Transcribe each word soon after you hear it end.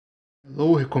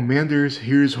Hello recommenders,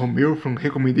 here's Romeo from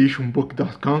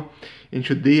recommendationbook.com, and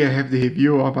today I have the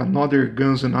review of another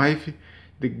Ganzo knife,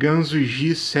 the Ganzo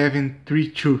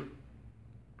G732.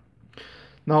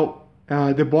 Now,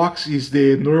 the box is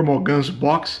the normal Ganzo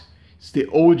box. It's the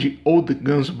old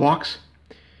Ganzo box.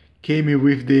 Came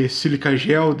with the silica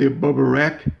gel, the bubble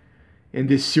wrap, and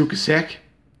the silk sack,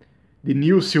 the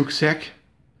new silk sack.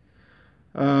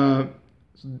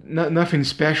 Nothing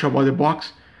special about the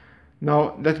box.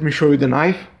 Now let me show you the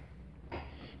knife.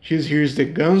 Here's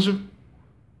the Ganzo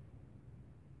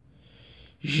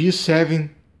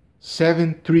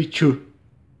G732.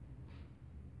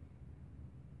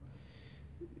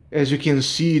 As you can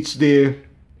see, it's a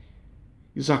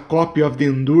copy of the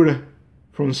Endura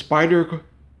from Spyderco.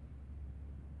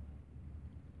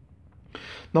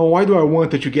 Now, why do I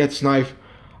want to get this knife?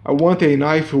 I want a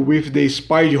knife with the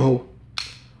spide hole.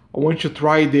 I want to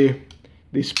try the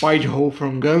spide hole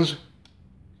from Ganzo.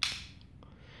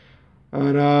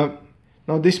 And now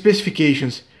the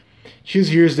specifications.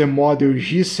 Here's the model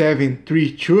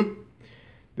G732.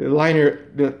 The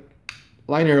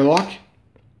Linerlock.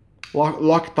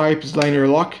 Lock type is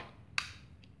Linerlock.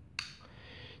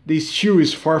 The steel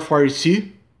is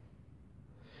 440C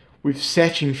with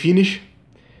satin finish.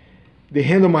 The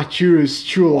handle material is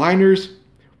steel liners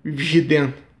with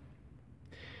G10.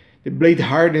 The blade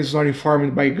hardness is not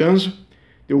informed by Ganzo.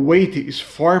 The weight is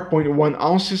 4.1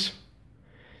 ounces.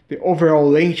 The overall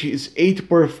length is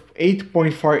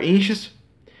 8.4 inches.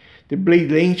 The blade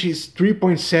length is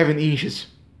 3.7 inches.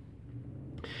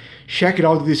 Check it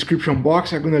out in the description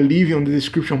box. I'm gonna leave you on the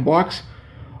description box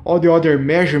all the other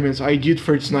measurements I did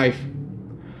for this knife.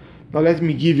 Now let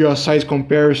me give you a size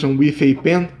comparison with a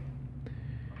pen.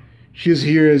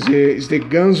 Here is the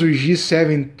Ganzo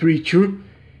G732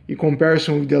 in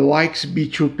comparison with the Lex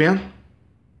B2 pen.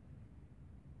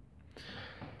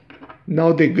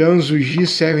 Now the Ganzo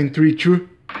G732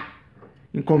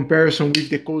 in comparison with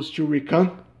the Cold Steel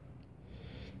Recon.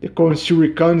 The Cold Steel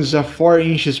Recon is a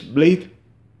 4-inch blade.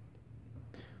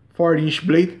 4-inch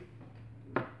blade.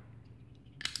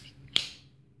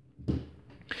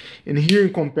 And here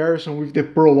in comparison with the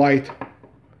Pro Light.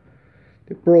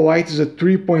 The Pro Light is a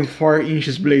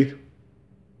 3.4-inch blade.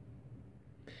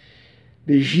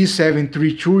 The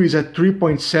G732 is a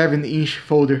 3.7-inch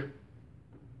folder.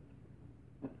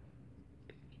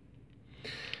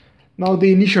 Now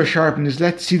the initial sharpness.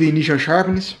 Let's see the initial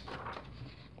sharpness.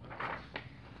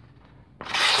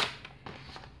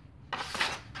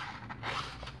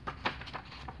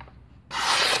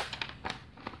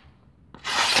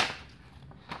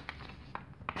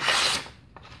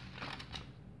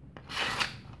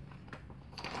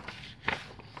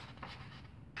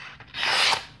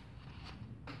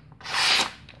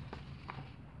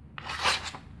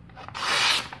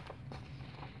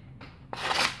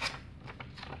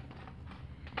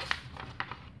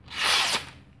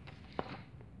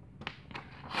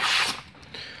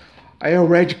 I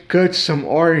already cut some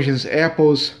oranges,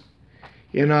 apples,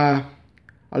 and a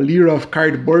layer of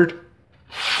cardboard.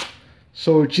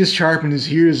 So this sharpness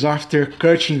here is after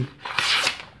cutting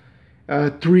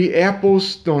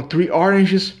 3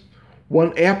 oranges,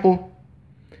 1 apple,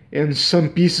 and some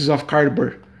pieces of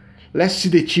cardboard. Let's see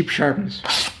the tip sharpness.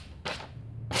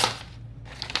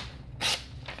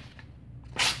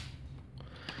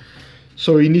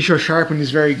 So initial sharpness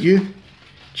is very good.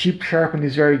 Tip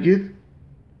sharpness is very good.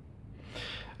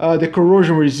 The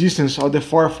corrosion resistance of the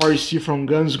 440C from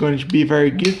Ganzo is going to be very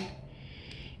good.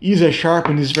 Easy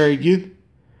sharpen is very good.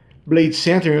 Blade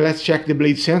centering, let's check the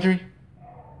blade centering.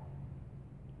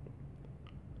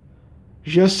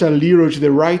 Just a little to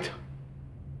the right.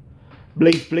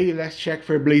 Blade play, let's check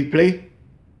for blade play.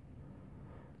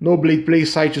 No blade play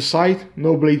side to side,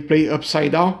 no blade play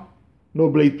upside down, no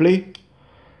blade play.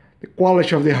 The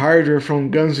quality of the hardware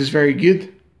from Ganzo is very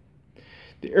good.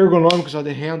 The ergonomics of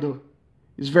the handle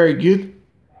is very good,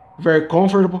 very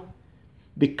comfortable.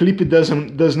 The clip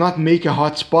does not make a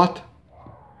hot spot.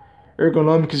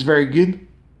 Ergonomic is very good.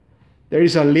 There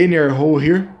is a linear hole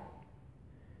here,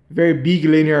 very big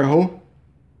linear hole.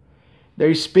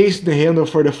 There is space in the handle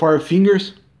for the 4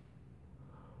 fingers.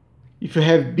 If you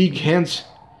have big hands,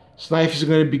 this knife is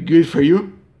going to be good for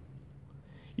you.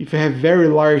 If you have very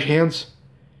large hands,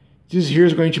 this here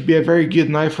is going to be a very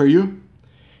good knife for you.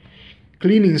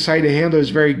 Cleaning inside the handle is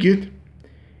very good.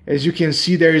 As you can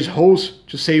see, there is holes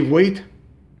to save weight.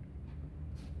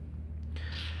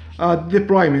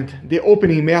 Deployment, the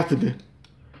opening method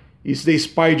is the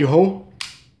spide hole.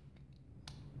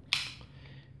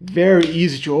 Very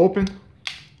easy to open.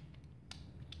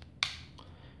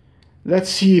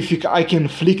 Let's see if I can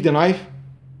flick the knife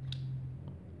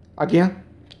again.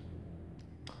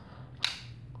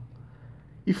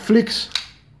 it flicks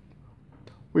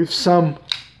with some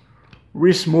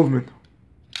wrist movement.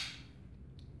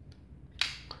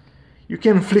 You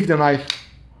can flick the knife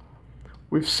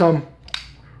with some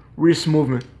wrist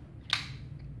movement.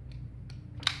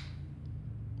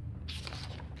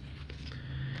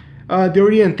 The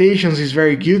orientations is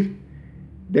very good.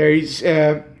 There is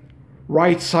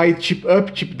right side chip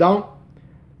up, chip down,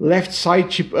 left side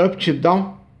chip up, chip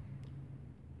down.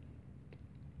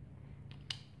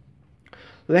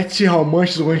 Let's see how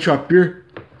much is going to appear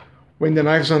when the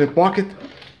knife is on the pocket.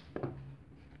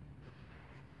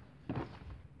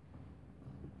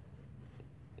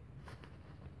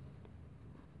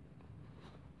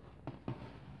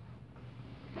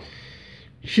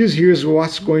 Here is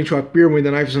what's going to appear when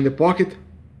the knife is on the pocket.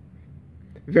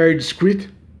 Very discreet.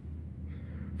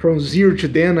 From 0 to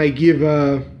 10 I give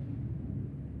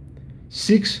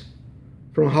 6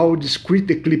 from how discreet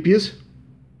the clip is.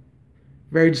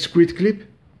 Very discreet clip.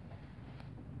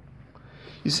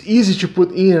 It's easy to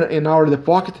put in and out of the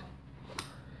pocket.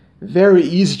 Very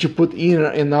easy to put in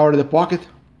and out of the pocket.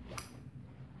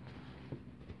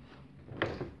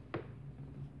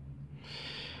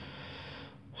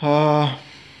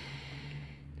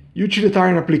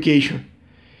 Utilitarian application.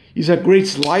 Is a great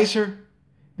slicer.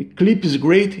 The clip is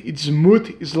great. It's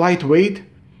smooth. It's lightweight.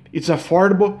 It's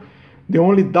affordable. The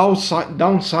only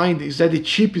downside is that the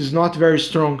chip is not very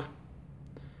strong.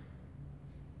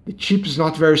 The chip is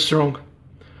not very strong.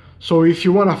 So if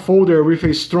you want a folder with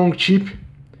a strong chip,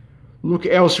 look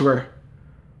elsewhere.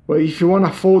 But if you want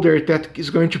a folder that is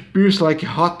going to pierce like a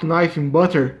hot knife in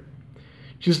butter,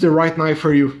 choose the right knife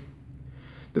for you.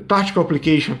 The tactical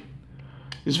application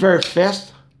is very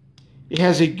fast. It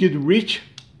has a good reach.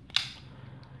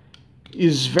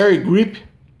 Is very grip.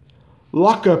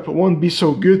 Lockup won't be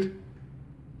so good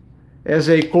as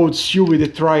a cold steel with a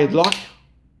triad lock.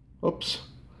 Oops.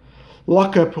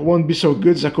 Lockup won't be so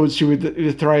good as a cold steel with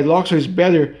the triad lock, so it's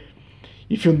better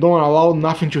if you don't allow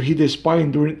nothing to hit the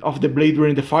spine of the blade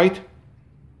during the fight.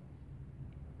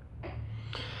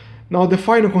 Now the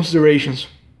final considerations.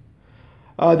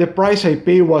 The price I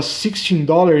paid was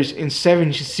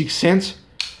 $16.76,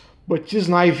 but this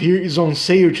knife here is on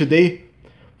sale today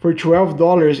for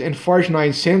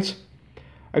 $12.49.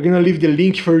 I'm gonna leave the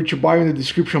link for you to buy in the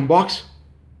description box.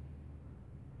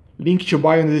 Link to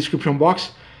buy in the description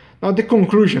box. Now the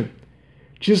conclusion.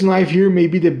 This knife here may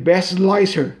be the best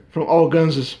slicer from all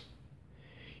Ganzos.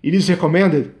 It is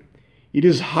recommended. It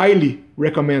is highly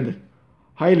recommended.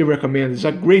 Highly recommended. It's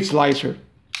a great slicer.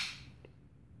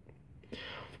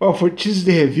 Well, this is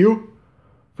the review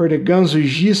for the Ganzo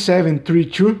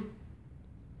G732.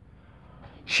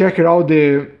 Check out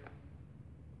the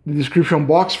description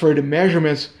box for the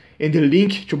measurements, and the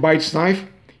link to buy this knife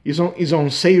is on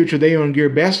sale today on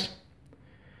GearBest.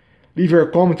 Leave your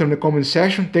comment in the comment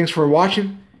section. Thanks for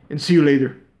watching and see you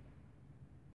later.